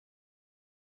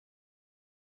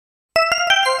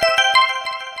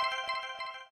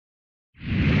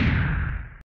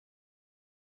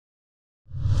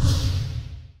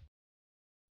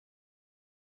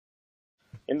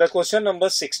In the question number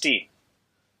 16,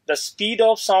 the speed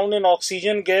of sound in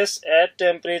oxygen gas at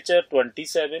temperature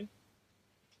 27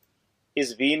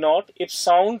 is V0. If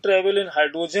sound travel in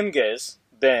hydrogen gas,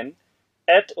 then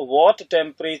at what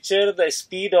temperature the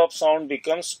speed of sound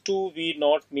becomes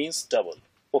 2V0 means double.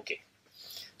 Okay.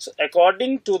 So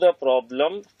according to the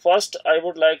problem, first I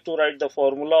would like to write the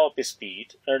formula of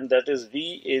speed, and that is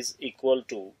V is equal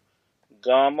to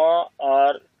gamma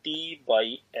RT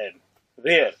by M,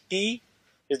 where T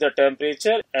is the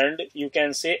temperature and you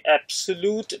can say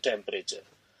absolute temperature.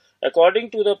 According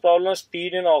to the problem,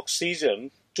 speed in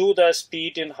oxygen to the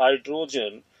speed in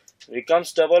hydrogen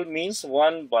becomes double means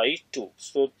 1 by 2.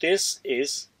 So this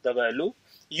is the value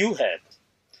you have.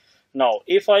 Now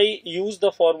if I use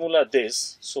the formula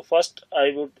this, so first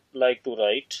I would like to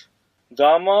write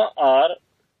gamma R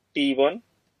T1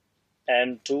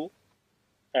 M2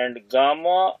 and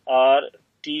gamma R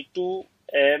T2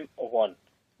 M1,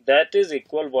 that is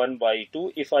equal 1 by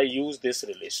 2 if I use this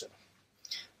relation.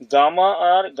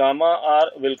 Gamma R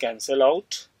will cancel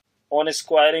out on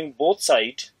squaring both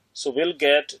sides, so we'll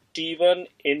get T1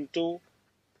 into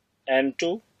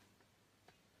M2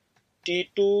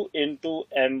 T2 into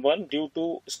M1, due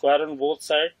to square on both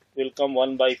sides will come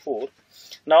 1 by 4.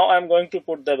 Now I am going to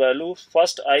put the value.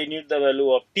 First I need the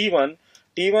value of T1.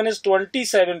 T1 is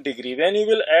 27 degree. When you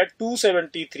will add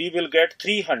 273, will get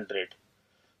 300.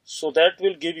 So that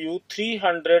will give you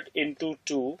 300 into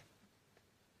 2,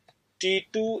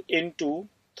 T2 into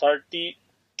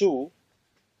 32,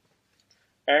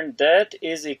 and that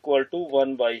is equal to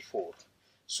 1 by 4.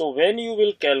 So when you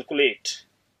will calculate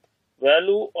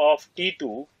value of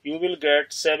T2, you will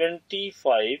get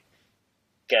 75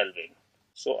 Kelvin.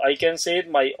 So I can say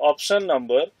my option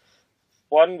number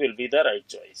 1 will be the right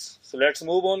choice. So let's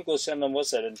move on. Question number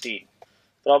 17.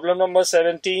 Problem number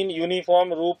 17.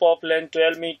 Uniform rope of length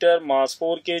 12 meter, mass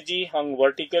 4 kg, hung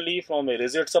vertically from a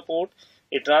rigid support.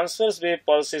 A transverse wave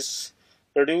pulse is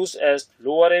produced as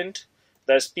lower end.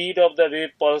 The speed of the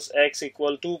wave pulse x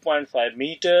equal 2.5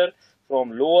 meter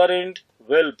from lower end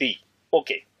will be.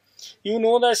 Okay. You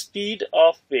know the speed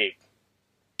of wave,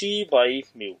 T by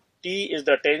mu. T is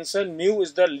the tension, mu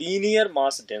is the linear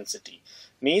mass density,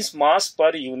 means mass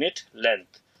per unit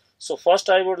length. So first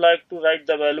I would like to write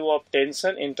the value of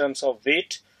tension in terms of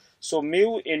weight. So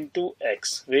mu into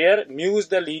x, where mu is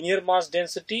the linear mass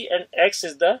density and x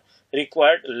is the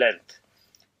required length,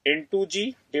 into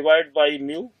g divided by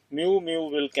mu. Mu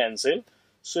will cancel.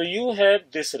 So you have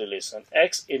this relation,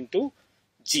 x into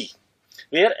g,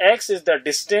 where x is the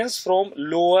distance from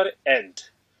lower end.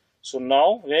 So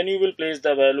now when you will place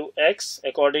the value x,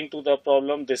 according to the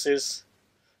problem, this is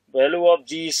value of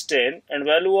g is 10 and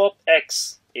value of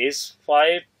x is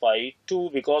 5 by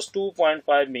 2, because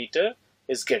 2.5 meter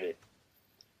is given.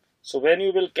 So when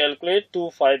you will calculate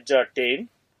 2 5 ja 10,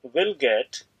 will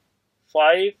get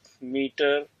 5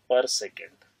 meter per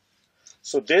second.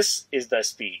 So this is the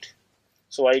speed.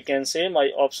 So I can say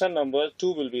my option number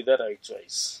 2 will be the right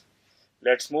choice.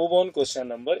 Let's move on. Question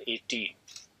number 18.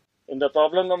 In the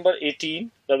problem number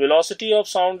 18, the velocity of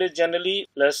sound is generally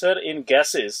lesser in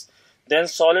gases than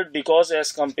solid because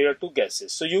as compared to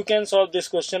gases. So you can solve this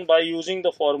question by using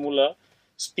the formula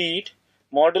speed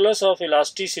modulus of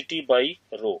elasticity by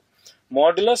rho.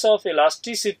 Modulus of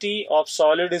elasticity of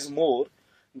solid is more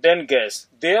than gas.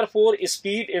 Therefore,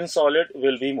 speed in solid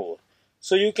will be more.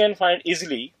 So you can find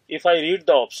easily, if I read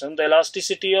the option, the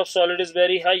elasticity of solid is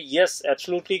very high. Yes,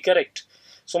 absolutely correct.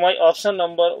 So my option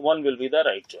number 1 will be the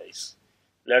right choice.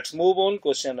 Let's move on.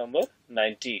 Question number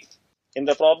 19. In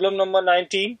the problem number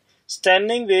 19,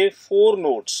 standing wave 4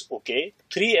 nodes, okay,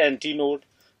 3 antinode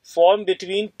form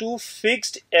between two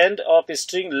fixed end of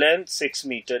string length 6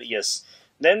 meter. Yes.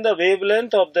 Then the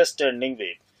wavelength of the standing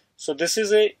wave. So this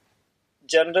is a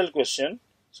general question.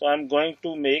 So I am going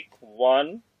to make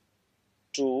 1,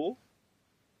 2,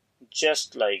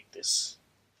 just like this.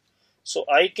 So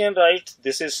I can write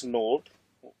this is node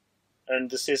and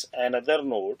this is another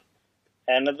node,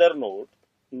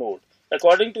 node.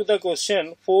 According to the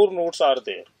question, 4 nodes are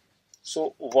there.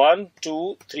 So 1,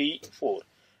 2, 3, 4.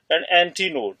 And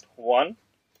antinode 1,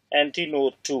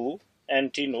 antinode 2,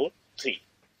 antinode 3.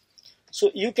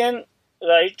 So you can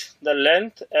write the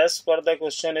length as per the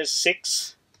question is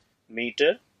 6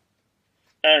 meter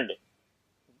and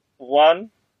 1,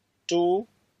 2,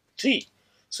 3.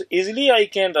 So easily I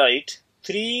can write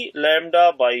 3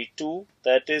 lambda by 2,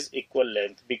 that is equal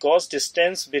length, because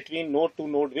distance between node to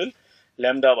node will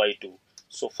lambda by 2.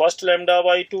 So first lambda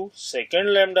by 2,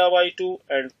 second lambda by 2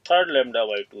 and third lambda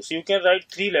by 2. So you can write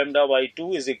 3 lambda by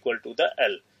 2 is equal to the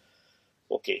L.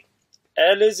 Okay,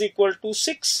 L is equal to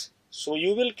 6. So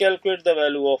you will calculate the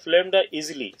value of lambda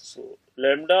easily. So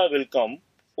lambda will come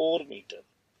 4 meter.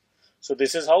 So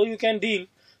this is how you can deal.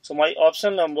 So my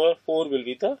option number 4 will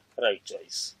be the right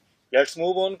choice. Let's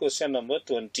move on question number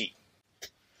 20.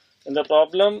 In the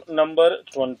problem number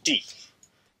 20,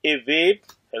 a wave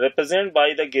represented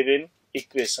by the given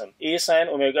equation a sin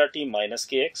omega t minus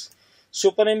kx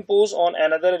superimpose on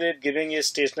another wave giving a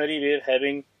stationary wave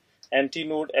having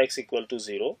antinode x equal to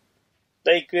 0.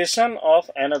 The equation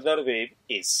of another wave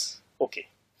is, okay,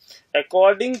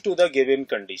 according to the given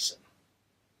condition,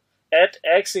 at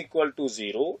x equal to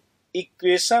 0,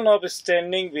 equation of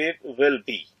standing wave will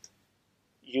be,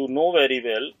 you know very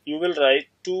well, you will write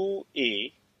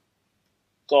 2a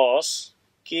cos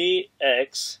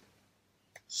kx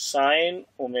sin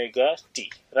omega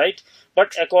t, right?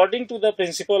 But according to the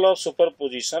principle of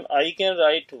superposition, I can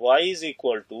write y is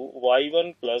equal to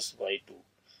y1 plus y2.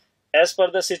 As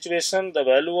per the situation, the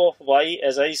value of y,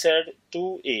 as I said,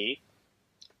 2a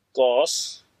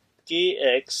cos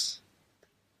kx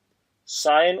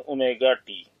sin omega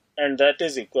t, and that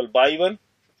is equal by 1,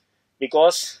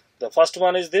 because the first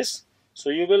one is this. So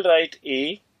you will write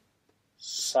a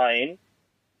sin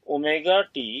omega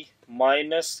t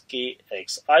minus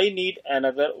kx. I need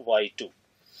another y2.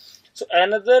 So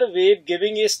another wave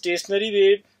giving a stationary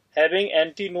wave having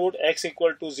antinode x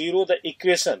equal to 0, the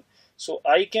equation. So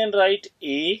I can write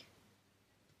a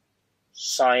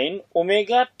sin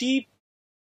omega t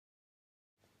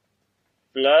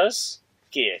plus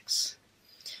kx.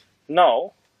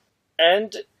 Now,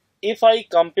 and if I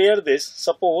compare this,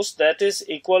 suppose that is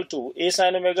equal to a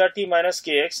sin omega t minus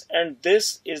kx, and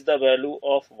this is the value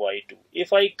of y2.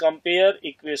 If I compare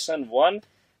equation 1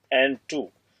 and 2,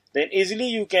 then easily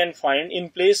you can find in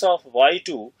place of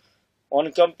y2,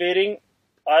 on comparing,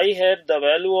 I had the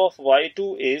value of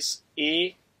y2 is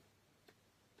a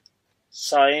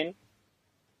sin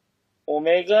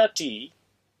omega t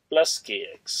plus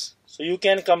kx. So you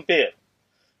can compare.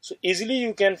 So easily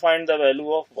you can find the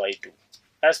value of y2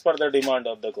 as per the demand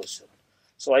of the question.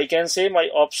 So I can say my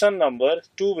option number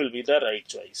 2 will be the right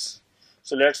choice.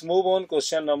 So let's move on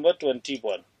question number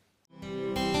 21.